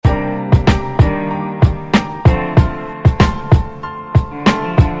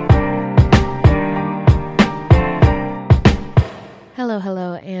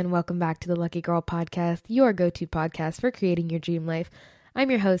welcome back to the Lucky Girl Podcast, your go-to podcast for creating your dream life. I'm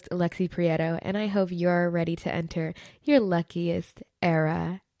your host, Alexi Prieto, and I hope you're ready to enter your luckiest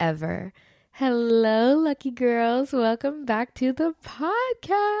era ever. Hello, lucky girls. Welcome back to the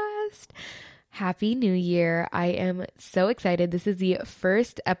podcast. Happy New Year. I am so excited. This is the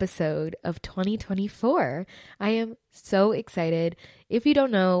first episode of 2024. I am so excited. If you don't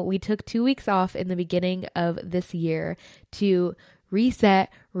know, we took 2 weeks off in the beginning of this year to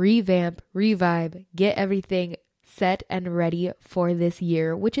reset, revamp, revive, get everything set and ready for this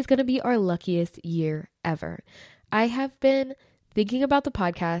year, which is going to be our luckiest year ever. I have been thinking about the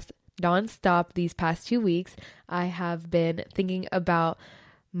podcast nonstop these past 2 weeks. I have been thinking about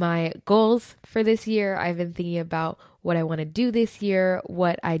my goals for this year. I've been thinking about what I want to do this year,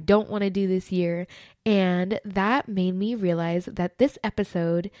 what I don't want to do this year, and that made me realize that this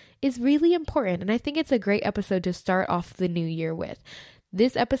episode is really important, and I think it's a great episode to start off the new year with.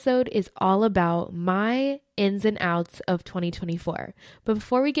 This episode is all about my ins and outs of 2024. But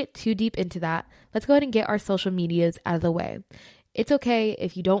before we get too deep into that, let's go ahead and get our social medias out of the way. It's okay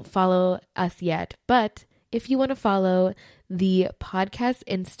if you don't follow us yet, but if you want to follow the podcast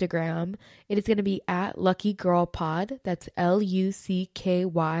Instagram, it is going to be at Lucky Girl Pod. That's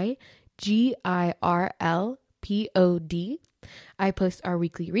LuckyGirlPod. I post our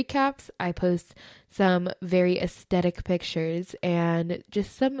weekly recaps. I post some very aesthetic pictures and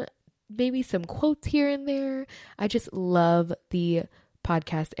just maybe some quotes here and there. I just love the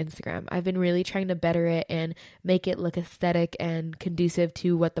podcast Instagram. I've been really trying to better it and make it look aesthetic and conducive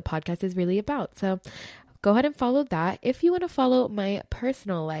to what the podcast is really about. So go ahead and follow that. If you want to follow my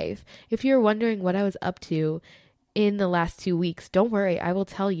personal life, if you're wondering what I was up to in the last 2 weeks, don't worry, I will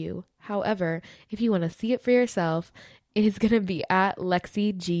tell you. However, if you want to see it for yourself, it is going to be at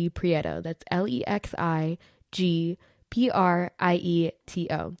Lexi G Prieto. That's LEXIGPRIETO.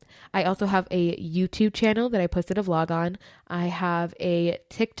 I also have a YouTube channel that I posted a vlog on. I have a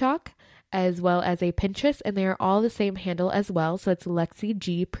TikTok as well as a Pinterest, and they are all the same handle as well. So it's Lexi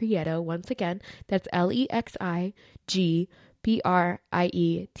G Prieto. Once again, that's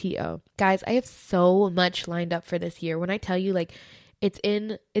LEXIGPRIETO. Guys, I have so much lined up for this year. When I tell you, it's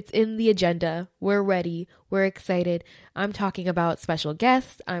in the agenda. We're ready. We're excited. I'm talking about special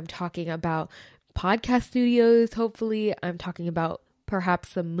guests. I'm talking about podcast studios, hopefully. I'm talking about perhaps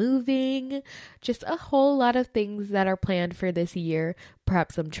some moving, just a whole lot of things that are planned for this year,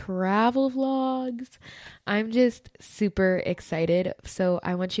 perhaps some travel vlogs. I'm just super excited. So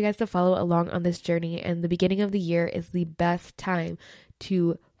I want you guys to follow along on this journey, and the beginning of the year is the best time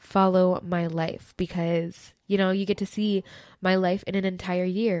to follow my life because, you get to see my life in an entire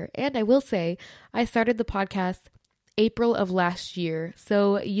year. And I will say, I started the podcast April of last year.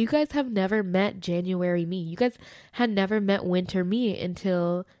 So you guys have never met January me. You guys had never met winter me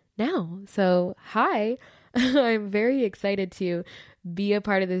until now. So hi, I'm very excited to be a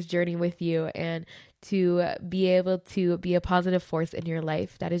part of this journey with you and to be able to be a positive force in your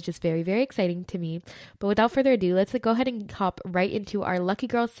life. That is just very, very exciting to me. But without further ado, let's go ahead and hop right into our Lucky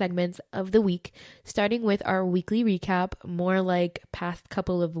Girl segments of the week, starting with our weekly recap, more like past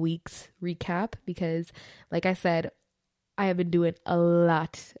couple of weeks recap, because like I said, I have been doing a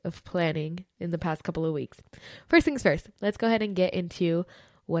lot of planning in the past couple of weeks. First things first, let's go ahead and get into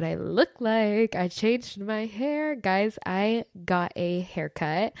what I look like. I changed my hair. Guys, I got a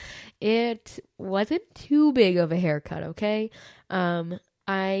haircut. It wasn't too big of a haircut, okay?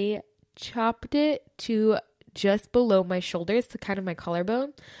 I chopped it to just below my shoulders, to kind of my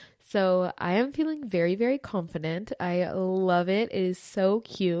collarbone. So I am feeling very, very confident. I love it. It is so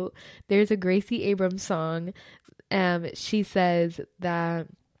cute. There's a Gracie Abrams song. She says that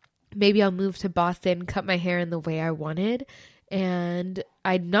maybe I'll move to Boston, cut my hair in the way I wanted. And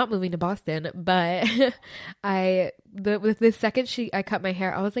I'm not moving to Boston, but with the second I cut my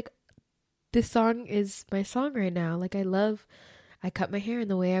hair, I was like, this song is my song right now. I cut my hair in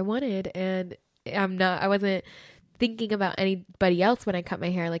the way I wanted, and I wasn't thinking about anybody else when I cut my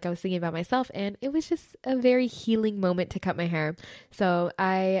hair. I was thinking about myself, and it was just a very healing moment to cut my hair. So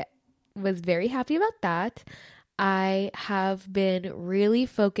I was very happy about that. I have been really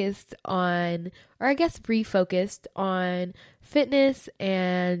focused on, or I guess refocused on fitness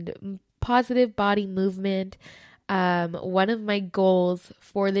and positive body movement. One of my goals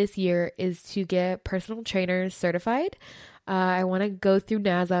for this year is to get personal trainer certified. I want to go through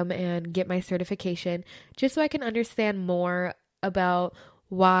NASM and get my certification just so I can understand more about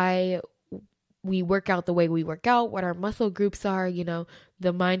why we work out the way we work out, what our muscle groups are,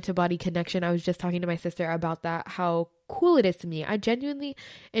 the mind to body connection. I was just talking to my sister about that, how cool it is to me. I genuinely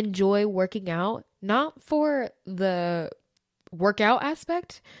enjoy working out, not for the workout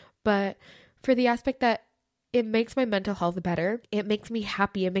aspect, but for the aspect that it makes my mental health better. It makes me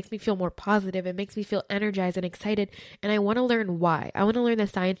happy. It makes me feel more positive. It makes me feel energized and excited. And I want to learn why. I want to learn the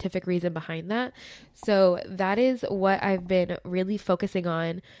scientific reason behind that. So that is what I've been really focusing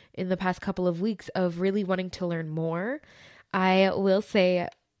on in the past couple of weeks, of really wanting to learn more. I will say,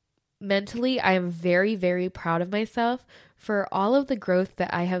 mentally, I am very, very proud of myself for all of the growth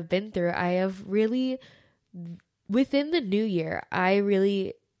that I have been through. I have really, within the new year, I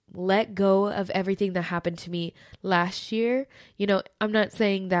really let go of everything that happened to me last year. You know, I'm not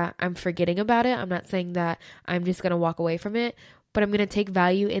saying that I'm forgetting about it. I'm not saying that I'm just going to walk away from it, but I'm going to take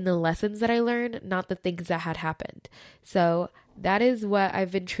value in the lessons that I learned, not the things that had happened. So that is what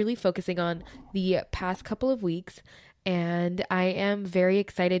I've been truly focusing on the past couple of weeks. And I am very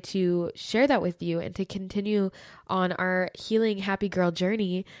excited to share that with you and to continue on our healing happy girl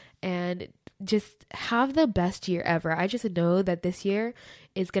journey and just have the best year ever. I just know that this year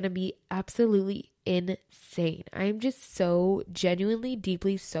is going to be absolutely insane. I'm just so genuinely,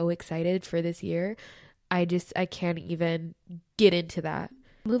 deeply so excited for this year. I can't even get into that.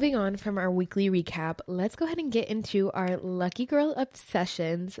 Moving on from our weekly recap, let's go ahead and get into our Lucky Girl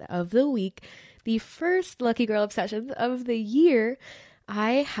Obsessions of the week. The first Lucky Girl Obsessions of the year.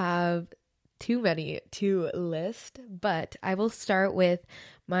 I have too many to list, but I will start with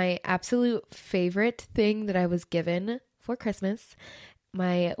my absolute favorite thing that I was given for Christmas.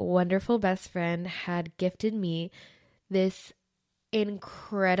 My wonderful best friend had gifted me this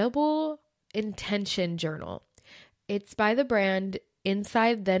incredible intention journal. It's by the brand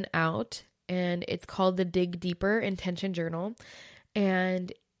Inside Then Out, and it's called the Dig Deeper Intention Journal.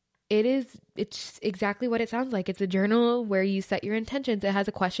 And it's exactly what it sounds like. It's a journal where you set your intentions. It has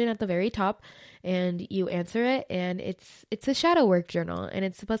a question at the very top and you answer it, and it's a shadow work journal, and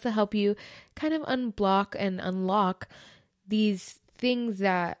it's supposed to help you kind of unblock and unlock these things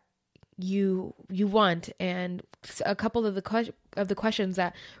that you want. And a couple of the questions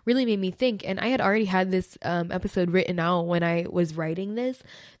that really made me think, and I had already had this episode written out when I was writing this,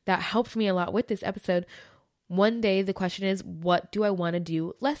 that helped me a lot with this episode. One day the question is, what do I want to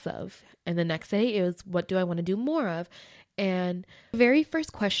do less of? And the next day is, what do I want to do more of? And the very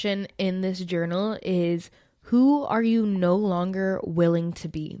first question in this journal is, who are you no longer willing to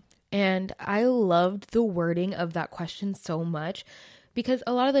be? And I loved the wording of that question so much, because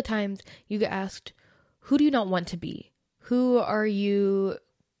a lot of the times you get asked, who do you not want to be? Who are you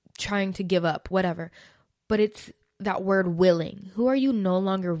trying to give up? Whatever. But it's that word willing. Who are you no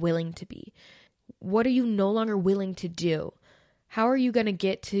longer willing to be? What are you no longer willing to do? How are you going to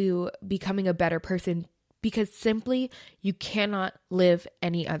get to becoming a better person? Because simply, you cannot live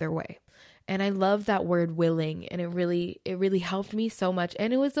any other way. And I love that word willing, and it really helped me so much.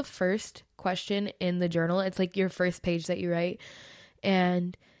 And it was the first question in the journal. It's like your first page that you write.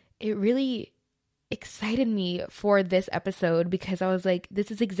 And it really excited me for this episode, because I was like, this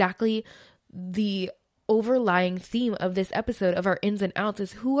is exactly the overlying theme of this episode, of our ins and outs,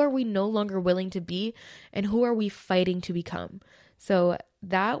 is who are we no longer willing to be, and who are we fighting to become? So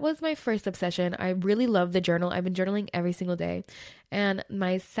that was my first obsession. I really love the journal. I've been journaling every single day. And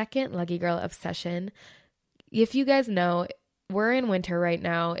my second Lucky Girl obsession, if you guys know, we're in winter right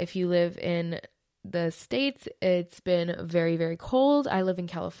now. If you live in the States, it's been very, very cold. I live in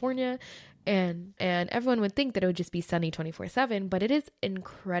California, and everyone would think that it would just be sunny 24/7, but it is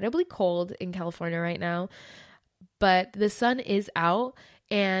incredibly cold in California right now. But the sun is out,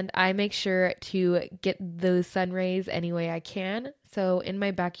 and I make sure to get those sun rays any way I can. So in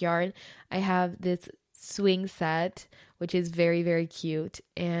my backyard, I have this swing set, which is very, very cute,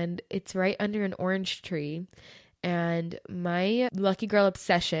 and it's right under an orange tree. And my Lucky Girl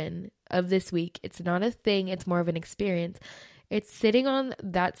obsession of this week, it's not a thing, it's more of an experience. It's sitting on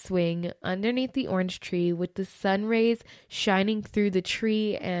that swing underneath the orange tree with the sun rays shining through the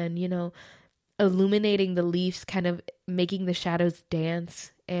tree and, illuminating the leaves, kind of making the shadows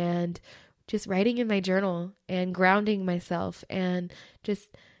dance, and just writing in my journal and grounding myself and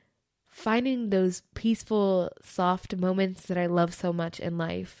just finding those peaceful, soft moments that I love so much in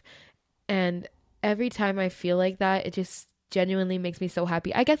life. And every time I feel like that, it just genuinely makes me so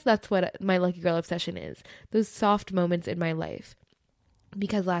happy. I guess that's what my Lucky Girl obsession is, those soft moments in my life.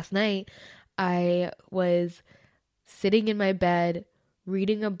 Because last night I was sitting in my bed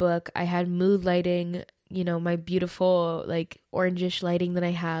reading a book. I had mood lighting, my beautiful like orangish lighting that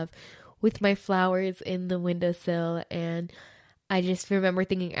I have with my flowers in the windowsill. And I just remember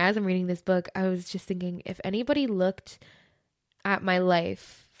thinking, as I'm reading this book, I was just thinking, if anybody looked at my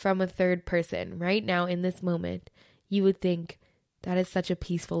life from a third person right now in this moment, you would think, that is such a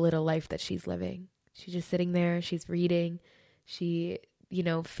peaceful little life that she's living. She's just sitting there, she's reading, she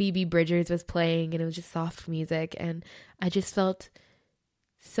Phoebe Bridgers was playing and it was just soft music. And I just felt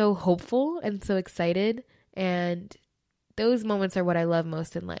so hopeful and so excited. And those moments are what I love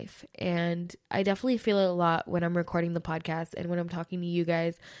most in life. And I definitely feel it a lot when I'm recording the podcast and when I'm talking to you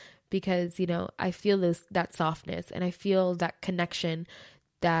guys, because, I feel that softness and I feel that connection,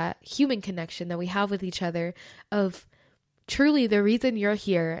 that human connection that we have with each other, of truly the reason you're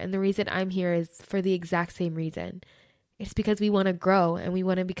here and the reason I'm here is for the exact same reason. It's because we want to grow and we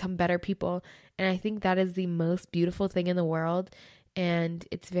want to become better people. And I think that is the most beautiful thing in the world. And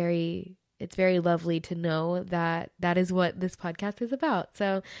it's very lovely to know that that is what this podcast is about.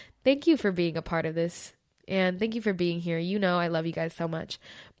 So thank you for being a part of this. And thank you for being here. I love you guys so much.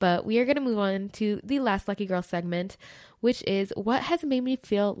 But we are going to move on to the last Lucky Girl segment, which is what has made me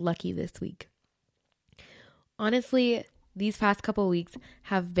feel lucky this week. Honestly, these past couple weeks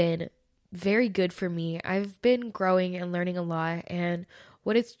have been very good for me. I've been growing and learning a lot. And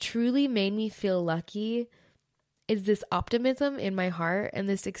what has truly made me feel lucky is this optimism in my heart and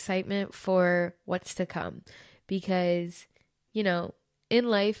this excitement for what's to come. Because, in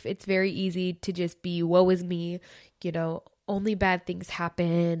life, it's very easy to just be, woe is me, only bad things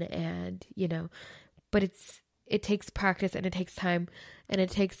happen. And, but it takes practice and it takes time and it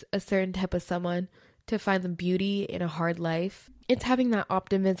takes a certain type of someone to find the beauty in a hard life. It's having that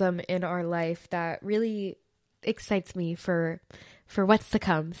optimism in our life that really excites me for what's to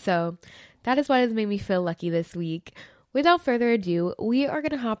come. So that is what has made me feel lucky this week. Without further ado, we are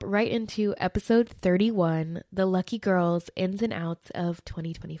going to hop right into episode 31, The Lucky Girls Ins and Outs of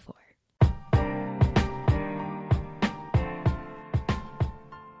 2024.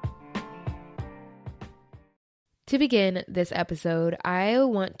 To begin this episode, I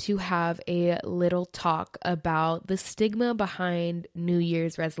want to have a little talk about the stigma behind New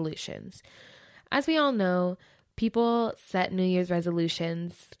Year's resolutions. As we all know, people set New Year's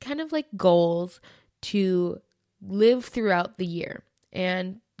resolutions, kind of like goals to live throughout the year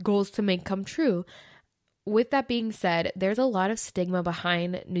and goals to make come true. With that being said, there's a lot of stigma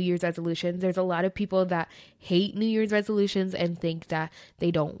behind New Year's resolutions. There's a lot of people that hate New Year's resolutions and think that they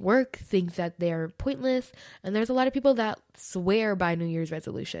don't work, think that they're pointless. And there's a lot of people that swear by New Year's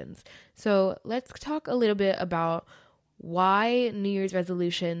resolutions. So let's talk a little bit about why New Year's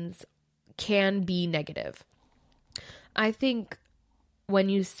resolutions can be negative. I think when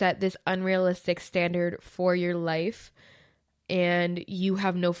you set this unrealistic standard for your life and you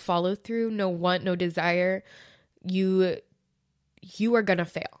have no follow through, no want, no desire, you are going to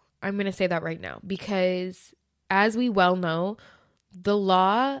fail. I'm going to say that right now, because as we well know, the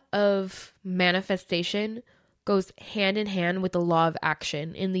law of manifestation goes hand in hand with the law of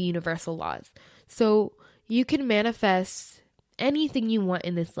action in the universal laws. So you can manifest anything you want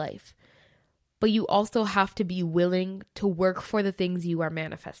in this life, but you also have to be willing to work for the things you are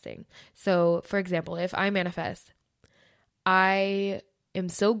manifesting. So, for example, if I manifest, I am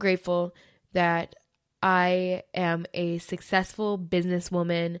so grateful that I am a successful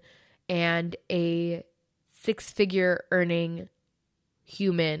businesswoman and a six-figure earning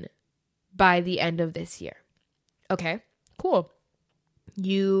human by the end of this year. Okay, cool.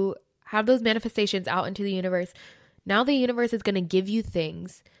 You have those manifestations out into the universe. Now the universe is going to give you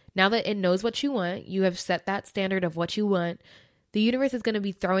things. Now that it knows what you want, you have set that standard of what you want. The universe is going to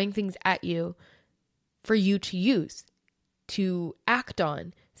be throwing things at you for you to use, to act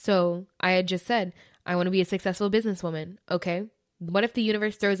on. So I had just said, I want to be a successful businesswoman. Okay, what if the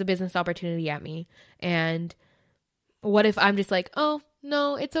universe throws a business opportunity at me? And what if I'm just like, oh,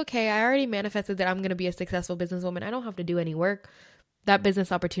 no, it's okay. I already manifested that I'm going to be a successful businesswoman. I don't have to do any work. That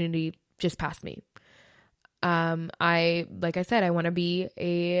business opportunity just passed me. Like I said, I want to be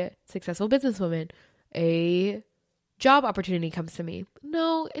a successful businesswoman. A job opportunity comes to me.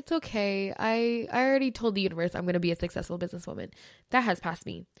 No, it's okay. I already told the universe I'm going to be a successful businesswoman. That has passed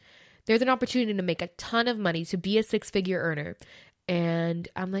me. There's an opportunity to make a ton of money, to be a six-figure earner. And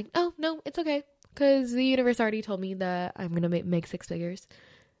I'm like, oh, no, it's okay. Because the universe already told me that I'm going to make six figures.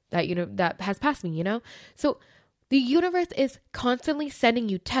 That has passed me, So the universe is constantly sending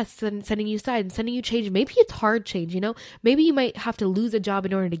you tests and sending you signs and sending you change. Maybe it's hard change, Maybe you might have to lose a job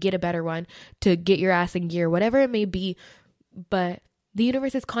in order to get a better one, to get your ass in gear, whatever it may be. But the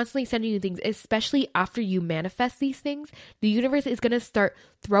universe is constantly sending you things, especially after you manifest these things. The universe is going to start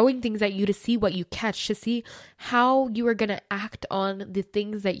throwing things at you to see what you catch, to see how you are going to act on the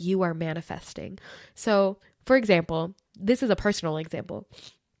things that you are manifesting. So, for example, this is a personal example.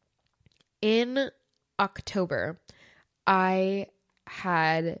 In October, I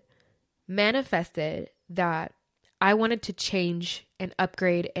had manifested that I wanted to change and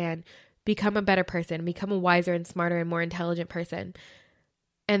upgrade and become a better person, become a wiser and smarter and more intelligent person.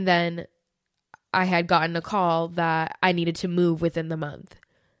 And then I had gotten a call that I needed to move within the month.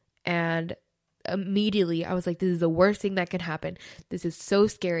 And immediately I was like, this is the worst thing that can happen. This is so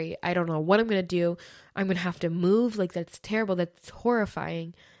scary. I don't know what I'm going to do. I'm going to have to move. Like, that's terrible. That's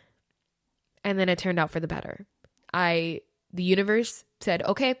horrifying. And then it turned out for the better. The universe said,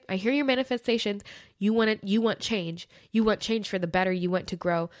 okay, I hear your manifestations. You want change. You want change for the better. You want to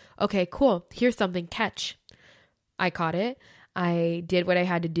grow. Okay, cool. Here's something, catch. I caught it. I did what I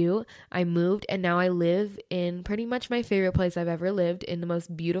had to do. I moved, and now I live in pretty much my favorite place I've ever lived, in the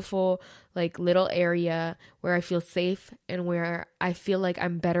most beautiful, like, little area where I feel safe and where I feel like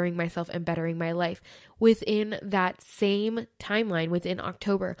I'm bettering myself and bettering my life. Within that same timeline, within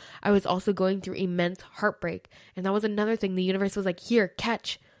October, I was also going through immense heartbreak. And that was another thing. The universe was like, here,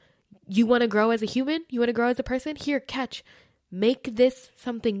 catch. You want to grow as a human? You want to grow as a person? Here, catch. Make this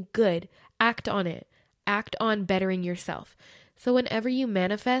something good. Act on it. Act on bettering yourself. So whenever you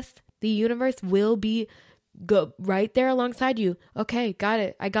manifest, the universe will be right there alongside you. Okay, got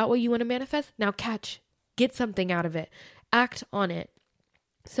it. I got what you want to manifest. Now catch. Get something out of it. Act on it.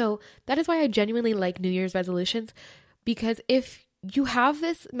 So that is why I genuinely like New Year's resolutions, because if you have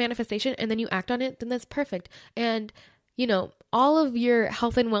this manifestation and then you act on it, then that's perfect. And, you know, all of your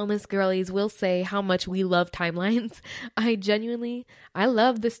health and wellness girlies will say how much we love timelines. I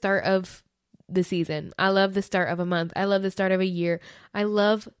love the start of the season. I love the start of a month. I love the start of a year. I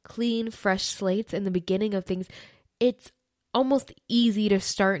love clean, fresh slates in the beginning of things. It's almost easy to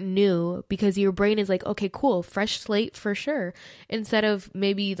start new because your brain is like, okay, cool, fresh slate for sure. Instead of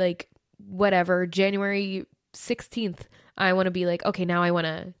maybe like whatever, January 16th, I want to be like, okay,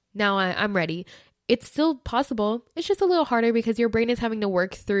 I'm ready. It's still possible. It's just a little harder because your brain is having to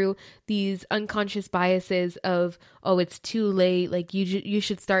work through these unconscious biases of, oh, it's too late. Like you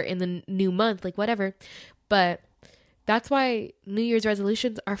should start in the new month, like whatever. But that's why New Year's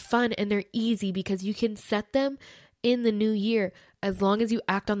resolutions are fun and they're easy because you can set them in the new year. As long as you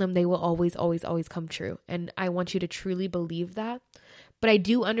act on them, they will always, always, always come true. And I want you to truly believe that. But I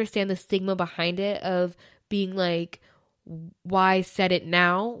do understand the stigma behind it of being like, why set it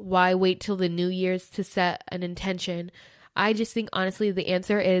now? Why wait till the New Year's to set an intention? I just think, honestly, the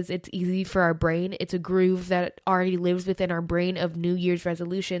answer is it's easy for our brain. It's a groove that already lives within our brain of New Year's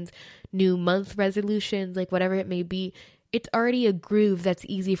resolutions, new month resolutions, like whatever it may be. It's already a groove that's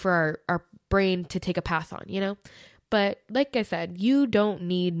easy for our brain to take a path on, you know? But like I said, you don't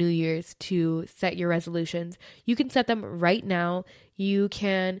need New Year's to set your resolutions. You can set them right now. You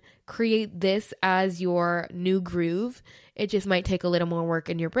can create this as your new groove. It just might take a little more work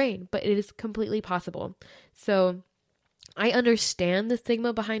in your brain, but it is completely possible. So I understand the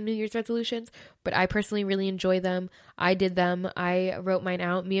stigma behind New Year's resolutions, but I personally really enjoy them. I did them. I wrote mine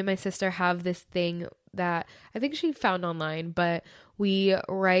out. Me and my sister have this thing that I think she found online, but we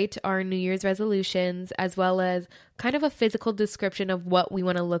write our New Year's resolutions as well as kind of a physical description of what we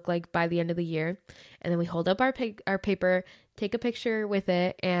want to look like by the end of the year. And then we hold up our paper, take a picture with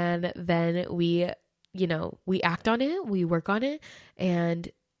it, and then we act on it, we work on it,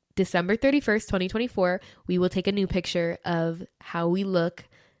 and December 31st, 2024, we will take a new picture of how we look,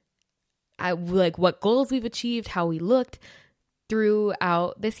 like what goals we've achieved, how we looked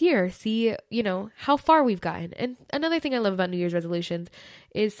throughout this year, see, how far we've gotten. And another thing I love about New Year's resolutions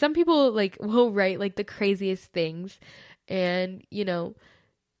is some people will write like the craziest things, and,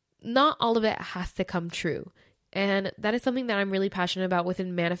 not all of it has to come true. And that is something that I'm really passionate about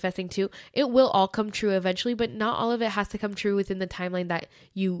within manifesting too. It will all come true eventually, but not all of it has to come true within the timeline that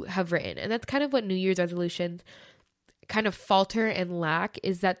you have written. And that's kind of what New Year's resolutions kind of falter and lack,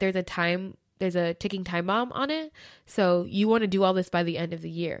 is that there's a ticking time bomb on it. So you want to do all this by the end of the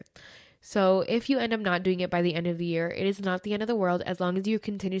year. So if you end up not doing it by the end of the year, it is not the end of the world. As long as you're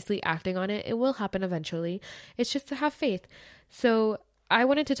continuously acting on it, it will happen eventually. It's just to have faith. So I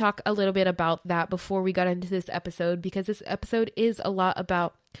wanted to talk a little bit about that before we got into this episode, because this episode is a lot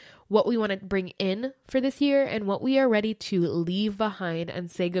about what we want to bring in for this year and what we are ready to leave behind and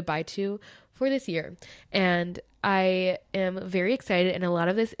say goodbye to for this year. And I am very excited, and a lot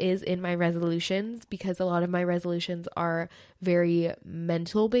of this is in my resolutions, because a lot of my resolutions are very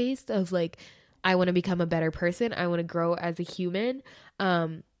mental based of like, I want to become a better person. I want to grow as a human.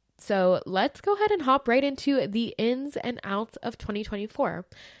 So let's go ahead and hop right into the ins and outs of 2024.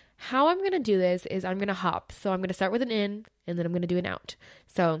 How I'm going to do this is I'm going to hop. So I'm going to start with an in, and then I'm going to do an out.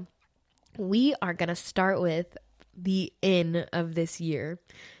 So we are going to start with the in of this year.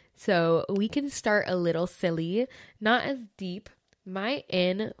 So we can start a little silly, not as deep. My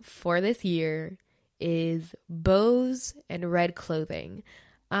in for this year is bows and red clothing.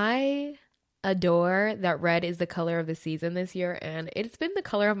 I adore that red is the color of the season this year, and it's been the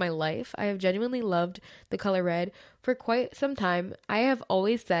color of my life. I have genuinely loved the color red for quite some time. I have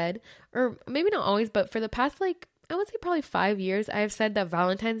always said, or maybe not always, but for the past, like, I would say probably 5 years, I have said that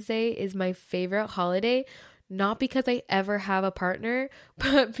Valentine's Day is my favorite holiday, not because I ever have a partner,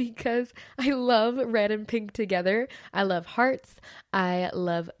 but because I love red and pink together. I love hearts. I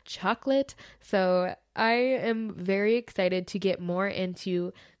love chocolate. So I am very excited to get more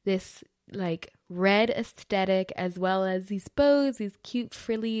into this like red aesthetic, as well as these bows, these cute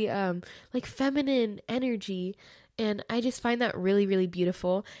frilly like feminine energy. And I just find that really, really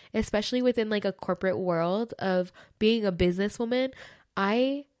beautiful, especially within like a corporate world of being a businesswoman.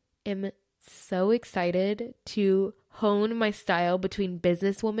 I am so excited to hone my style between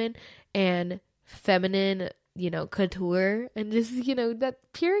businesswoman and feminine, couture, and just, that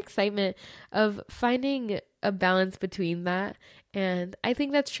pure excitement of finding a balance between that. And I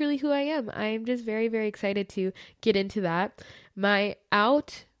think that's truly who I am. I'm just very, very excited to get into that. My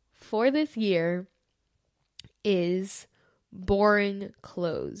out for this year is boring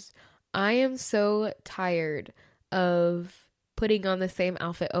clothes. I am so tired of putting on the same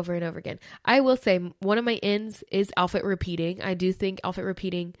outfit over and over again. I will say one of my ends is outfit repeating. I do think outfit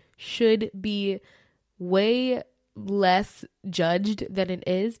repeating should be way less judged than it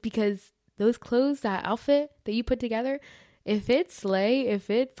is, because those clothes, that outfit that you put together, if it's slay, if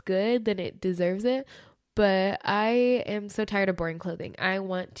it's good, then it deserves it. But I am so tired of boring clothing. I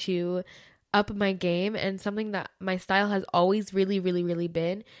want to up my game, and something that my style has always really, really, really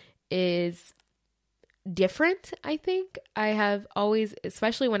been is different. I think I have always,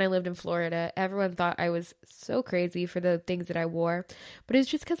 especially when I lived in Florida, everyone thought I was so crazy for the things that I wore, but it's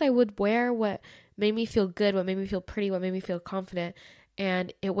just because I would wear what made me feel good, what made me feel pretty, what made me feel confident.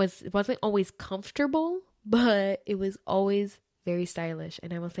 And it wasn't always comfortable, but it was always very stylish,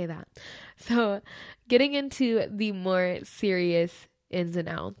 and I will say that. So getting into the more serious ins and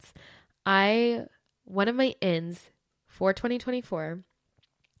outs, one of my ins for 2024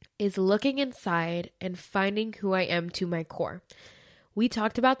 is looking inside and finding who I am to my core. We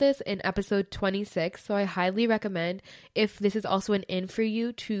talked about this in episode 26, so I highly recommend, if this is also an in for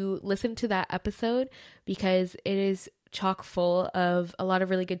you, to listen to that episode, because it is chock full of a lot of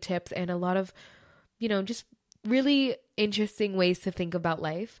really good tips and a lot of, just really interesting ways to think about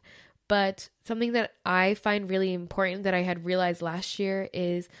life. But something that I find really important that I had realized last year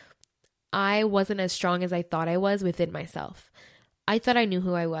is I wasn't as strong as I thought I was within myself. I thought I knew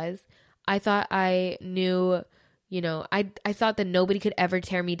who I was. I thought I knew, I thought that nobody could ever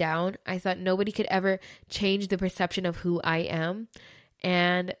tear me down. I thought nobody could ever change the perception of who I am.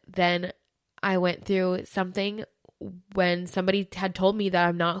 And then I went through something when somebody had told me that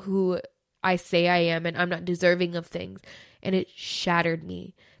I'm not who I say I am and I'm not deserving of things. And it shattered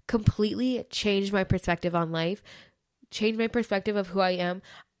me, completely changed my perspective on life, changed my perspective of who I am.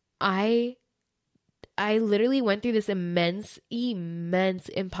 I literally went through this immense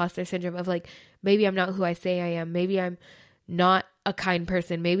imposter syndrome of like, maybe I'm not who I say I am. Maybe I'm not a kind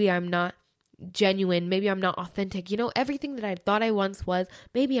person. Maybe I'm not genuine. Maybe I'm not authentic. Everything that I thought I once was,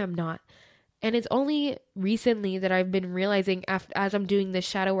 maybe I'm not. And it's only recently that I've been realizing, as I'm doing this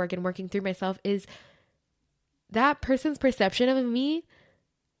shadow work and working through myself, is that person's perception of me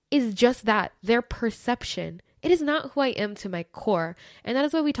is just that, their perception. It is not who I am to my core. And that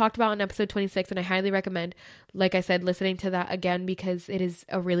is what we talked about in episode 26. And I highly recommend, like I said, listening to that again, because it is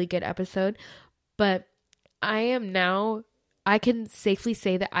a really good episode. But I can safely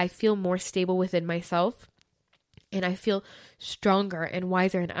say that I feel more stable within myself. And I feel stronger and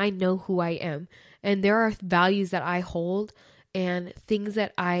wiser, and I know who I am. And there are values that I hold and things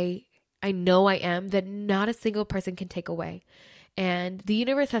that I know I am that not a single person can take away. And the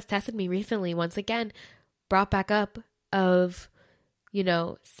universe has tested me recently, once again, brought back up of,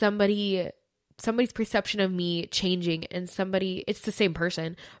 somebody's perception of me changing, and it's the same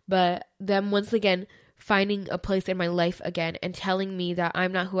person, but them once again finding a place in my life again and telling me that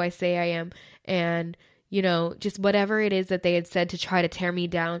I'm not who I say I am, and just whatever it is that they had said to try to tear me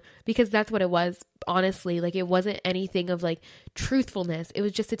down, because that's what it was, honestly. Like, it wasn't anything of like truthfulness. It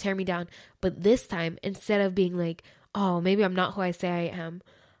was just to tear me down. But this time, instead of being like, oh, maybe I'm not who I say I am,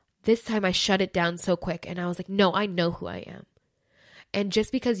 this time I shut it down so quick, and I was like, no, I know who I am. And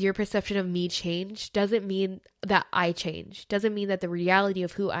just because your perception of me changed doesn't mean that I change. Doesn't mean that the reality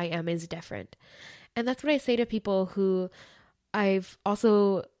of who I am is different. And that's what I say to people who I've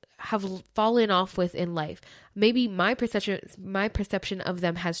also have fallen off with in life. Maybe my perception of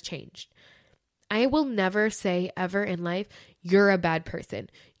them has changed. I will never say ever in life, you're a bad person.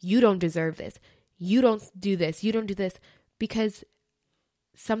 You don't deserve this. You don't do this. You don't do this. Because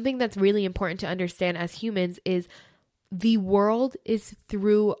something that's really important to understand as humans is the world is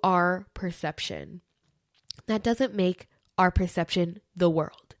through our perception. That doesn't make our perception the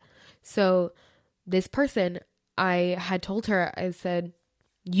world. So this person, I had told her, I said,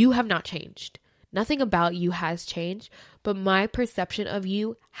 you have not changed. Nothing about you has changed, but my perception of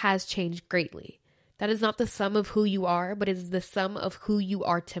you has changed greatly. That is not the sum of who you are, but is the sum of who you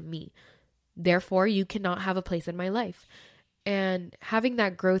are to me. Therefore, you cannot have a place in my life. And having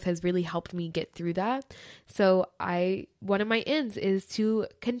that growth has really helped me get through that. So one of my ends is to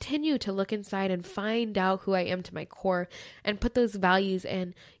continue to look inside and find out who I am to my core and put those values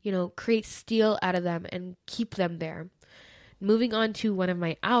and, create steel out of them and keep them there. Moving on to one of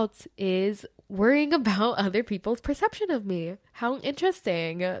my outs is worrying about other people's perception of me. How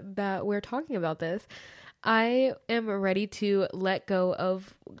interesting that we're talking about this. I am ready to let go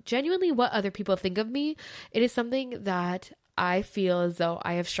of genuinely what other people think of me. It is something that I feel as though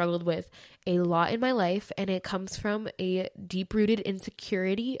I have struggled with a lot in my life, and it comes from a deep-rooted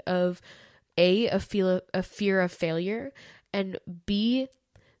insecurity of a fear of failure, and B,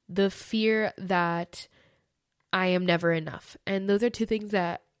 the fear that I am never enough. And those are two things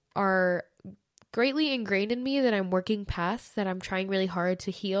that are greatly ingrained in me that I'm working past, that I'm trying really hard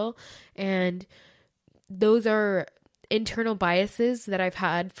to heal. And those are internal biases that I've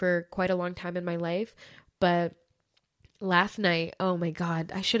had for quite a long time in my life. But last night, oh my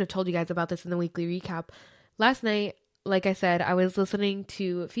God, I should have told you guys about this in the weekly recap. Last night, like I said, I was listening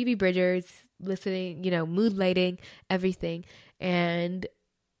to Phoebe Bridgers, mood lighting, everything. And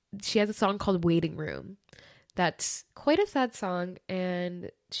she has a song called Waiting Room. That's quite a sad song,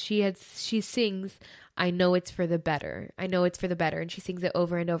 and she sings, I know it's for the better. I know it's for the better. And she sings it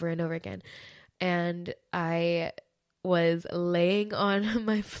over and over and over again. And I was laying on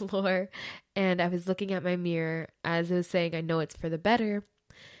my floor and I was looking at my mirror as I was saying, I know it's for the better.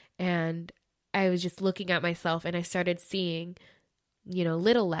 And I was just looking at myself and I started seeing,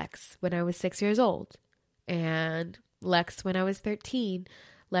 little Lex when I was 6 years old, and Lex when I was 13,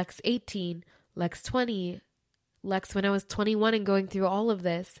 Lex 18, Lex 20, Lex when I was 21 and going through all of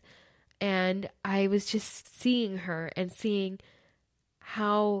this. And I was just seeing her and seeing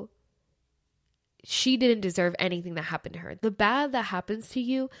how she didn't deserve anything that happened to her. The bad that happens to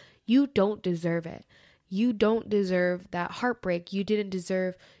you, you don't deserve it. You don't deserve that heartbreak. You didn't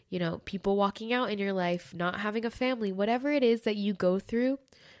deserve, people walking out in your life, not having a family, whatever it is that you go through.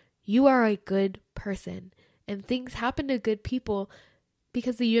 You are a good person, and things happen to good people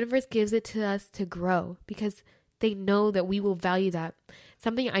because the universe gives it to us to grow, because they know that we will value that.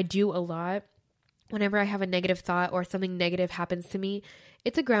 Something I do a lot whenever I have a negative thought or something negative happens to me,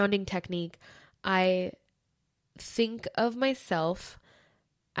 it's a grounding technique. I think of myself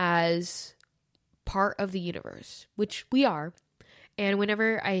as part of the universe, which we are. And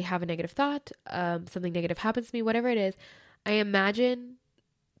whenever I have a negative thought, something negative happens to me, whatever it is, I imagine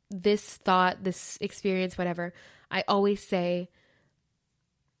this thought, this experience, whatever. I always say,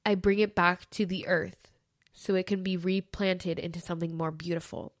 I bring it back to the earth so it can be replanted into something more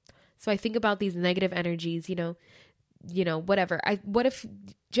beautiful. So I think about these negative energies, whatever. What if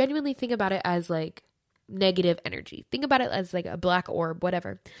genuinely think about it as like negative energy? Think about it as like a black orb,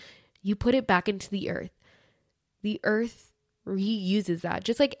 whatever. You put it back into the earth. The earth reuses that.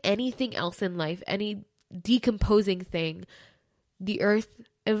 Just like anything else in life, any decomposing thing, the earth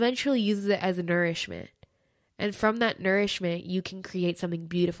eventually uses it as a nourishment. And from that nourishment, you can create something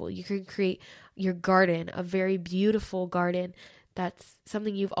beautiful. You can create your garden, a very beautiful garden. That's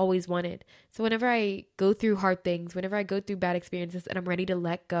something you've always wanted. So whenever I go through hard things, whenever I go through bad experiences and I'm ready to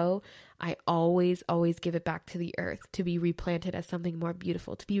let go, I always give it back to the earth to be replanted as something more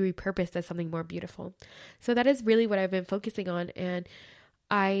beautiful, to be repurposed as something more beautiful. So that is really what I've been focusing on. And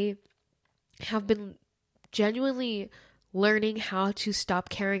I have been genuinely learning how to stop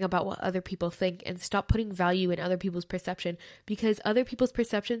caring about what other people think and stop putting value in other people's perception, because other people's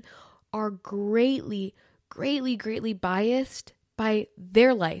perception are greatly biased by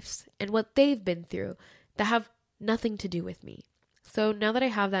their lives and what they've been through that have nothing to do with me. So now that I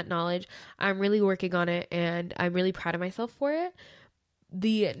have that knowledge, I'm really working on it and I'm really proud of myself for it.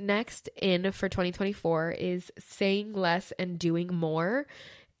 The next in for 2024 is saying less and doing more.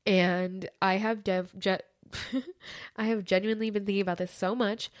 And I have I have genuinely been thinking about this so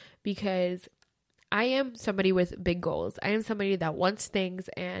much because I am somebody with big goals. I am somebody that wants things,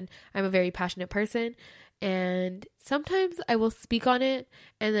 and I'm a very passionate person. And sometimes I will speak on it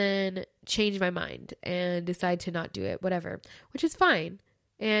and then change my mind and decide to not do it, whatever, which is fine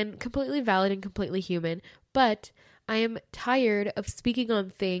and completely valid and completely human. But I am tired of speaking on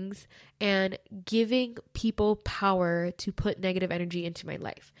things and giving people power to put negative energy into my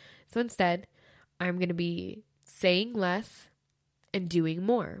life. So instead, I'm going to be saying less and doing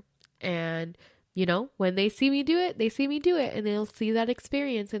more. And, when they see me do it, they see me do it, and they'll see that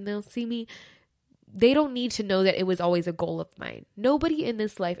experience, and they'll see me. They don't need to know that it was always a goal of mine. Nobody in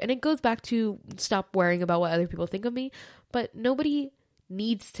this life, and it goes back to stop worrying about what other people think of me, but nobody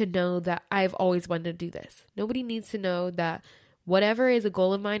needs to know that I've always wanted to do this. Nobody needs to know that whatever is a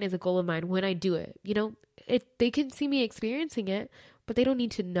goal of mine is a goal of mine when I do it. They can see me experiencing it, but they don't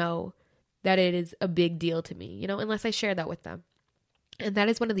need to know that it is a big deal to me, unless I share that with them. And that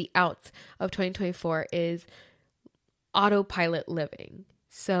is one of the outs of 2024 is autopilot living.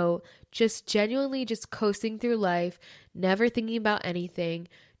 So just genuinely just coasting through life, never thinking about anything,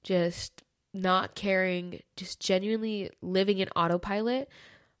 just not caring, just genuinely living in autopilot.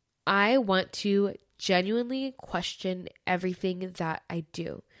 I want to genuinely question everything that I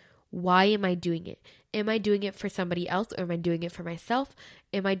do. Why am I doing it? Am I doing it for somebody else, or am I doing it for myself?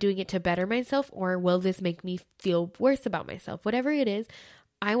 Am I doing it to better myself, or will this make me feel worse about myself? Whatever it is,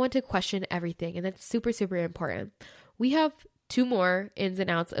 I want to question everything, and that's super, super important. We have 2 more ins and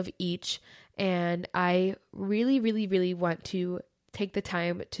outs of each, and I really, really, really want to take the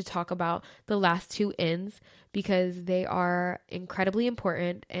time to talk about the last 2 ins because they are incredibly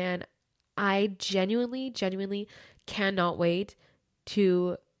important, and I genuinely cannot wait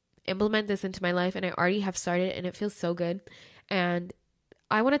to implement this into my life, and I already have started, and it feels so good. And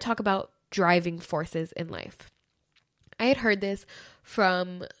I want to talk about driving forces in life. I had heard this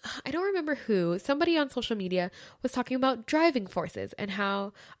from, I don't remember who, somebody on social media was talking about driving forces and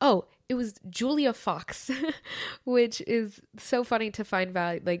how, it was Julia Fox, which is so funny to find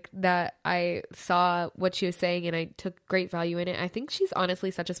value, like that I saw what she was saying and I took great value in it. I think she's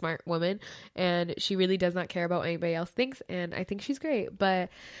honestly such a smart woman and she really does not care about what anybody else thinks, and I think she's great. But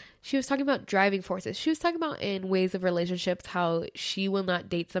she was talking about driving forces. She was talking about in ways of relationships how she will not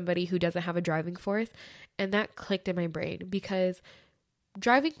date somebody who doesn't have a driving force. And that clicked in my brain because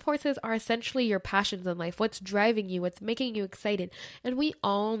driving forces are essentially your passions in life. What's driving you, what's making you excited. And we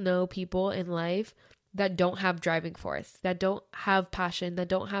all know people in life that don't have driving force, that don't have passion, that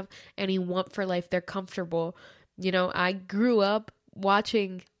don't have any want for life. They're comfortable. I grew up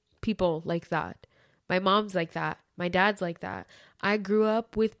watching people like that. My mom's like that. My dad's like that. I grew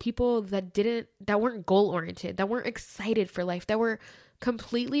up with people that weren't goal oriented, that weren't excited for life, that were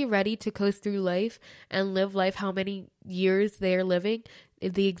completely ready to coast through life and live life how many years they're living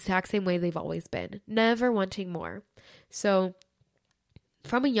in the exact same way they've always been, never wanting more. So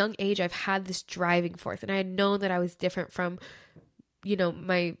from a young age, I've had this driving force, and I had known that I was different from,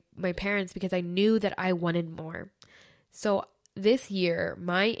 my parents because I knew that I wanted more. So this year,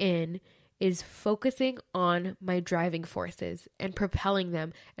 my in is focusing on my driving forces and propelling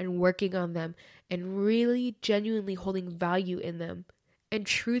them and working on them and really genuinely holding value in them and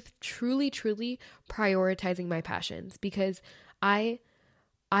truly prioritizing my passions, because I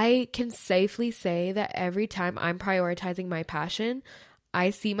can safely say that every time I'm prioritizing my passion,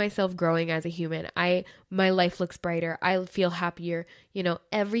 I see myself growing as a human. My life looks brighter. I feel happier.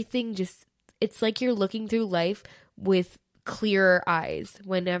 Everything it's like you're looking through life with clearer eyes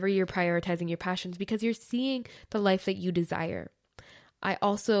whenever you're prioritizing your passions because you're seeing the life that you desire. I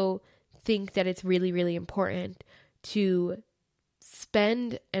also think that it's really, really important to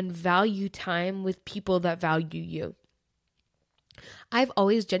spend and value time with people that value you. I've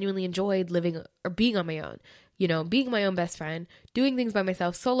always genuinely enjoyed living or being on my own, being my own best friend, doing things by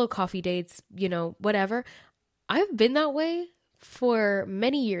myself, solo coffee dates, whatever. I've been that way for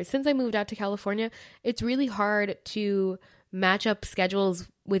many years. Since I moved out to California, it's really hard to match up schedules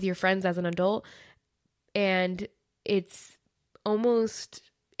with your friends as an adult, and it's almost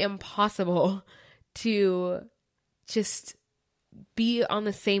impossible to just be on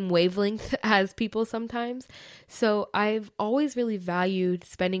the same wavelength as people sometimes. So I've always really valued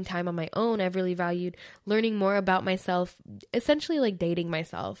spending time on my own. I've really valued learning more about myself, essentially like dating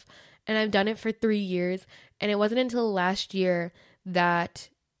myself. And I've done it for 3 years. And it wasn't until last year that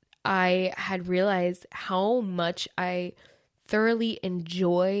I had realized how much I thoroughly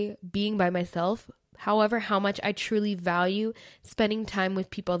enjoy being by myself. However, how much I truly value spending time with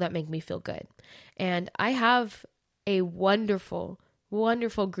people that make me feel good. And I have a wonderful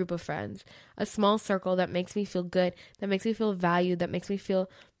group of friends, a small circle that makes me feel good, that makes me feel valued, that makes me feel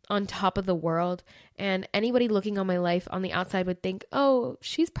on top of the world. And anybody looking on my life on the outside would think, oh,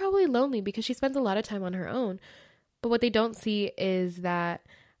 she's probably lonely because she spends a lot of time on her own. But what they don't see is that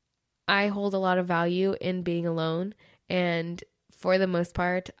I hold a lot of value in being alone. And for the most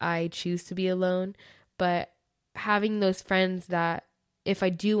part, I choose to be alone. But having those friends that if I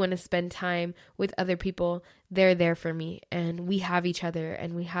do want to spend time with other people, they're there for me and we have each other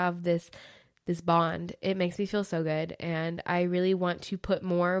and we have this bond. It makes me feel so good. And I really want to put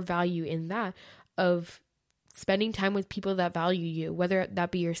more value in that, of spending time with people that value you, whether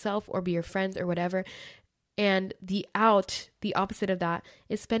that be yourself or be your friends or whatever. And the opposite of that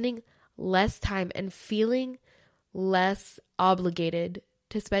is spending less time and feeling less obligated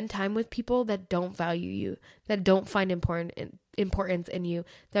to spend time with people that don't value you, that don't find importance in you,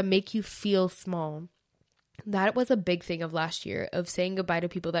 that make you feel small. That was a big thing of last year, of saying goodbye to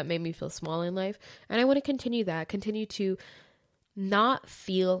people that made me feel small in life. And I want to continue to not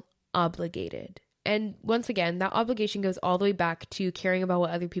feel obligated. And once again, that obligation goes all the way back to caring about what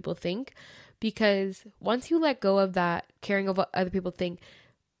other people think. Because once you let go of that caring of what other people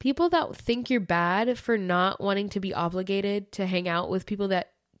that think you're bad for not wanting to be obligated to hang out with people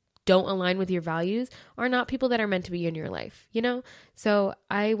that don't align with your values are not people that are meant to be in your life, you know? So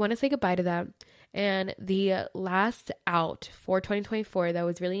I want to say goodbye to that. And the last out for 2024 that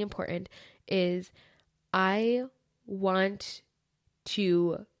was really important is I want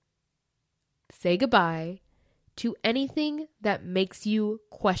to say goodbye to anything that makes you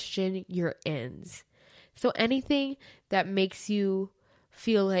question your ends. So anything that makes you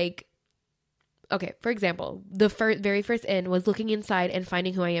feel like, okay, for example, the very first in was looking inside and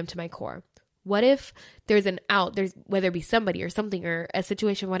finding who I am to my core. What if there's an out, whether it be somebody or something or a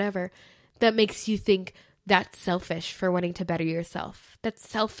situation, whatever, that makes you think that's selfish for wanting to better yourself. That's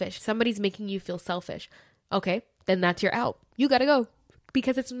selfish. Somebody's making you feel selfish. Okay, then that's your out. You gotta go,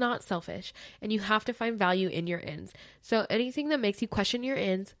 because it's not selfish and you have to find value in your ends. So anything that makes you question your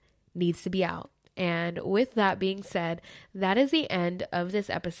ends needs to be out. And with that being said, that is the end of this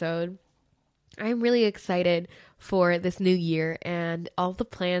episode. I'm really excited for this new year and all the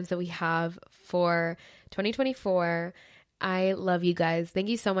plans that we have for 2024. I love you guys. Thank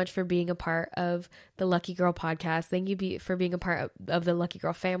you so much for being a part of the Lucky Girl podcast. Thank you for being a part of the Lucky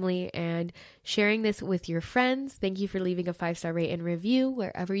Girl family and sharing this with your friends. Thank you for leaving a 5-star rate and review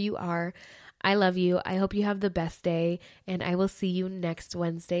wherever you are. I love you. I hope you have the best day, and I will see you next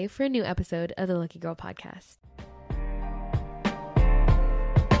Wednesday for a new episode of the Lucky Girl podcast.